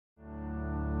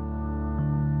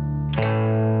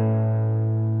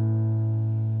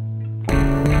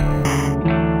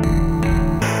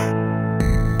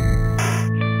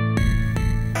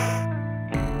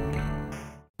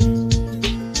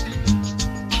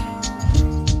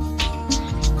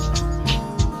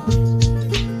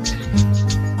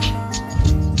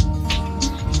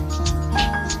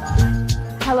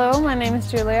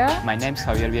Australia. My name is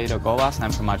Javier Vieiro Cobas.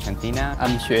 I'm from Argentina.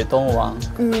 I'm Xue Dongwang.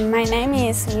 My name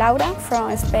is Laura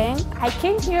from Spain. I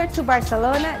came here to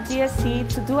Barcelona GSE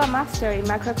to do a master in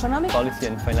macroeconomic Policy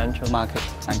and financial market.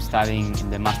 I'm studying in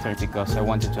the master because I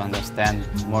wanted to understand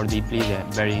more deeply the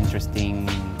very interesting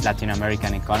Latin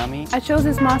American economy. I chose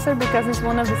this master because it's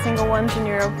one of the single ones in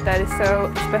Europe that is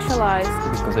so specialized.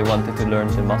 Because I wanted to learn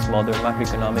the most modern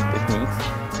macroeconomic techniques.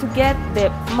 to get the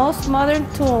most modern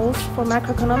tools for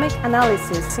macroeconomic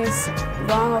analysis. It's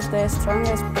one of the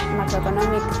strongest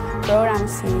macroeconomic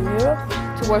programs in Europe.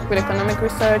 To work with economic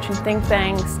research in think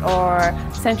tanks or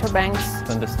central banks.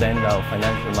 To understand how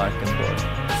financial markets work.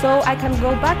 So I can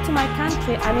go back to my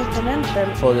country and implement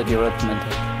them. For the development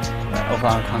of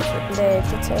our country. The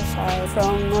teachers are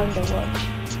from all the world.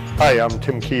 Hi, I'm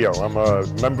Tim-Kehoe. I'm a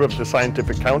member of the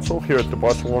Scientific Council here at the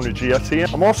Barcelona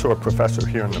GSE. I'm also a professor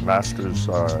here in the master's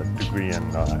degree in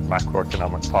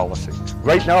macroeconomic policy.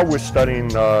 Right now we're studying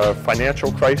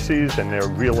financial crises and their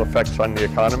real effects on the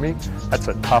economy. That's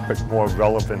a topic more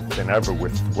relevant than ever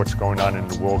with what's going on in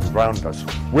the world around us.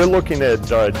 We're looking at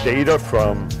data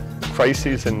from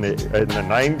crises in the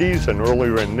 90s and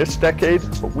earlier in this decade,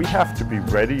 but we have to be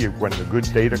ready when the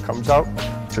good data comes out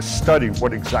to study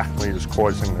what exactly is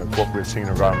causing what we're seeing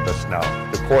around us now.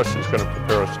 The course is going to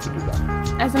prepare us to do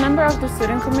that. As a member of the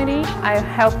student committee, I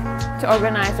help to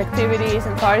organize activities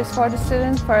and parties for the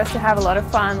students for us to have a lot of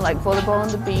fun, like volleyball on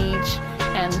the beach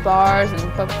and bars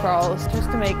and pub crawls, just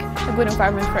to make a good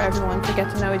environment for everyone to get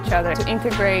to know each other, to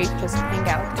integrate, just hang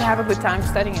out, to have a good time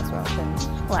studying as well,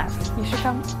 and laugh. You should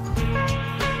come.